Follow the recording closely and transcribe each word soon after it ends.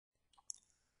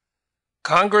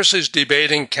Congress is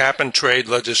debating cap-and-trade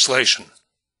legislation.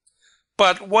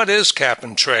 But what is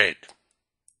cap-and-trade?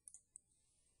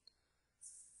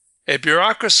 A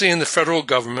bureaucracy in the federal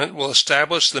government will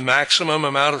establish the maximum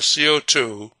amount of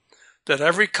CO2 that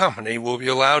every company will be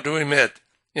allowed to emit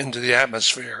into the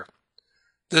atmosphere.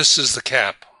 This is the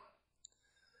cap.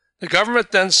 The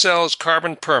government then sells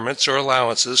carbon permits or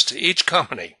allowances to each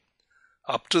company,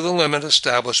 up to the limit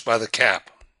established by the cap.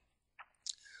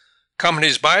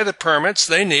 Companies buy the permits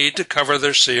they need to cover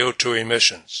their CO2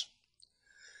 emissions.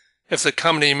 If the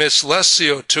company emits less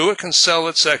CO2, it can sell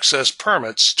its excess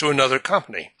permits to another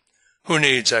company who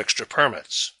needs extra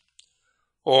permits.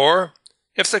 Or,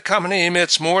 if the company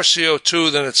emits more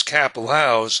CO2 than its cap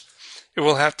allows, it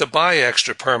will have to buy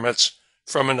extra permits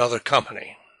from another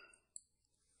company.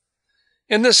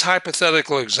 In this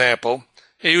hypothetical example,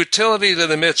 a utility that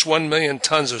emits 1 million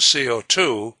tons of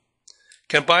CO2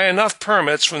 can buy enough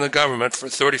permits from the government for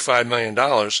 $35 million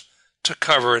to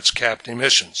cover its capped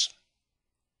emissions.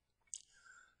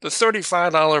 The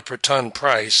 $35 per ton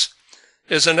price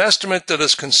is an estimate that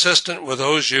is consistent with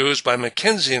those used by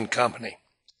McKinsey & Company.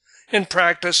 In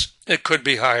practice, it could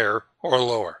be higher or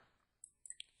lower.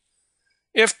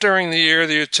 If during the year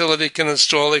the utility can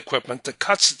install equipment that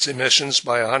cuts its emissions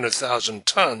by 100,000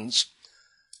 tons,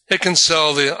 it can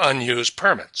sell the unused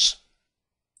permits.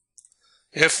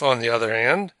 If, on the other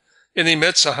hand, it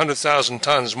emits 100,000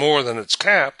 tons more than its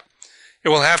cap, it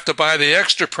will have to buy the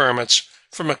extra permits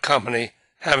from a company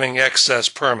having excess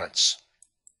permits.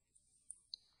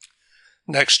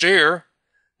 Next year,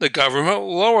 the government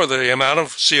will lower the amount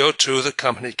of CO2 the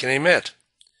company can emit.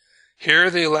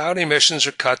 Here, the allowed emissions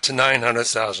are cut to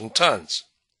 900,000 tons.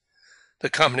 The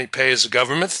company pays the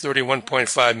government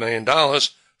 $31.5 million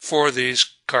for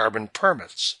these carbon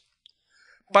permits.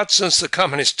 But since the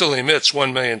company still emits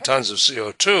 1 million tons of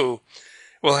CO2, it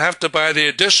will have to buy the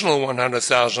additional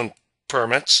 100,000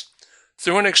 permits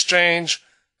through an exchange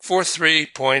for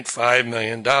 $3.5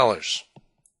 million.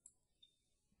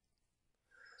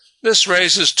 This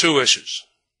raises two issues.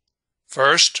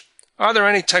 First, are there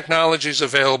any technologies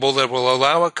available that will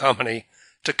allow a company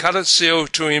to cut its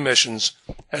CO2 emissions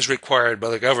as required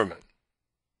by the government?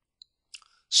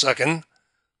 Second,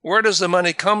 where does the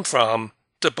money come from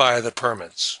to buy the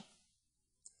permits?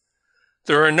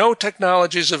 There are no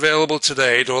technologies available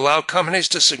today to allow companies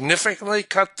to significantly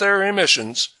cut their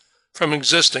emissions from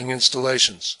existing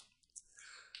installations.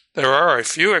 There are a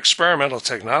few experimental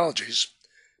technologies,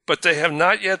 but they have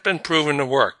not yet been proven to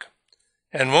work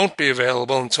and won't be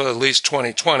available until at least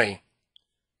 2020,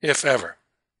 if ever.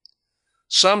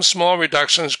 Some small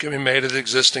reductions can be made at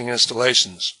existing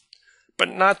installations, but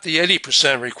not the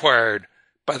 80% required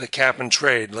by the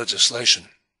cap-and-trade legislation.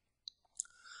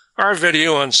 Our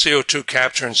video on CO2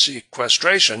 capture and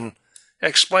sequestration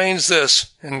explains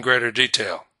this in greater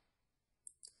detail.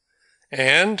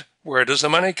 And where does the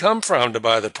money come from to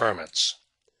buy the permits?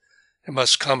 It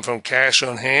must come from cash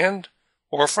on hand,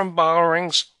 or from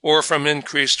borrowings, or from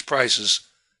increased prices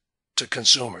to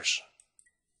consumers.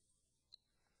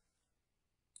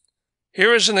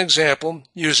 Here is an example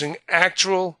using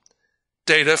actual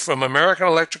data from American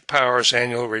Electric Power's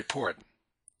annual report.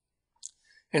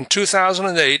 In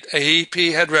 2008,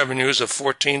 AEP had revenues of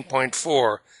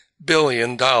 $14.4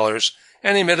 billion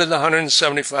and emitted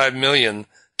 175 million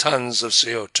tons of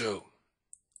CO2.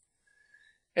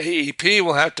 AEP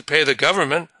will have to pay the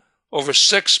government over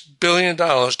 $6 billion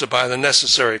to buy the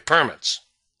necessary permits.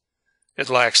 It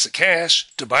lacks the cash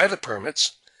to buy the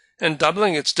permits, and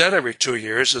doubling its debt every 2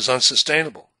 years is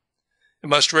unsustainable. It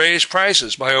must raise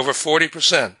prices by over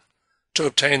 40% to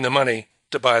obtain the money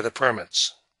to buy the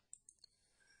permits.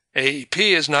 AEP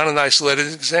is not an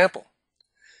isolated example.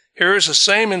 Here is the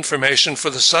same information for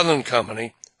the Southern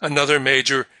Company, another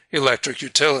major electric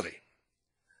utility.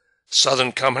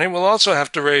 Southern Company will also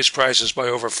have to raise prices by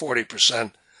over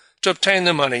 40% to obtain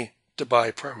the money to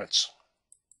buy permits.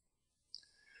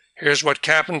 Here's what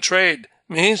cap-and-trade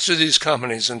means to these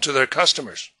companies and to their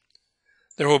customers.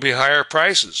 There will be higher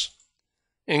prices.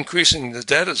 Increasing the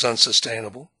debt is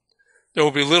unsustainable. There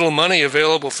will be little money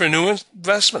available for new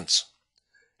investments.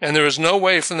 And there is no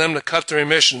way for them to cut their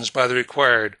emissions by the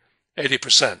required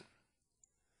 80%.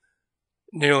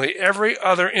 Nearly every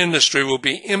other industry will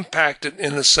be impacted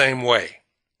in the same way,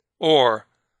 or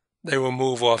they will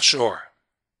move offshore.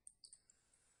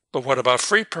 But what about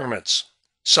free permits?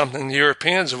 Something the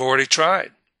Europeans have already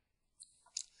tried.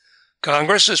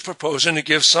 Congress is proposing to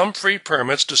give some free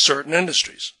permits to certain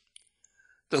industries.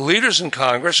 The leaders in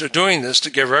Congress are doing this to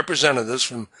get representatives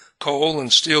from coal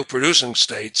and steel producing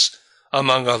states,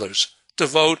 among others, to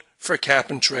vote for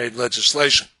cap-and-trade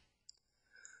legislation.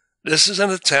 This is an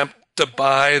attempt to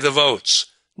buy the votes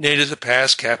needed to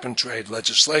pass cap-and-trade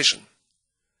legislation.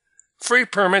 Free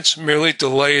permits merely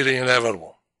delay the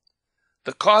inevitable.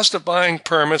 The cost of buying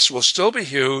permits will still be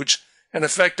huge and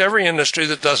affect every industry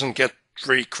that doesn't get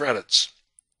free credits.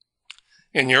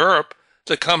 In Europe,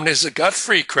 the companies that got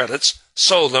free credits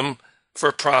sold them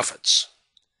for profits,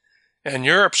 and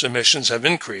Europe's emissions have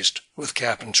increased with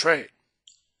cap-and-trade.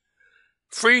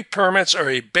 Free permits are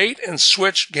a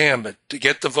bait-and-switch gambit to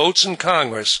get the votes in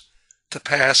Congress to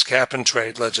pass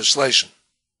cap-and-trade legislation.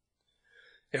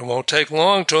 It won't take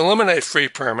long to eliminate free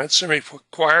permits and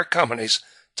require companies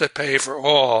to pay for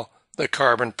all the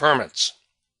carbon permits.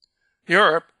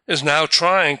 Europe is now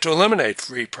trying to eliminate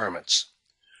free permits.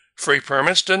 Free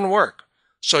permits didn't work,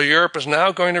 so Europe is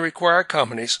now going to require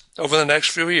companies over the next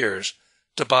few years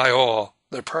to buy all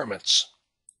their permits.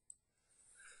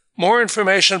 More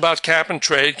information about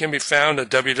cap-and-trade can be found at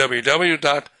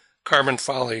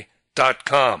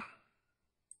www.carbonfolly.com.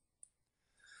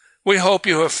 We hope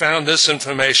you have found this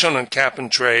information on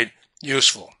cap-and-trade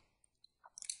useful.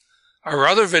 Our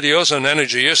other videos on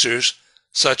energy issues,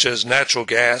 such as natural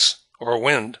gas or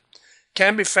wind,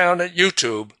 can be found at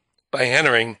YouTube by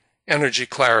entering Energy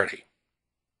Clarity.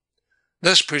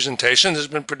 This presentation has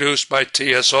been produced by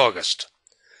T.S. August.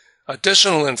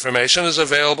 Additional information is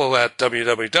available at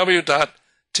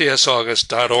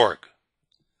www.tsaugust.org.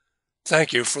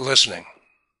 Thank you for listening.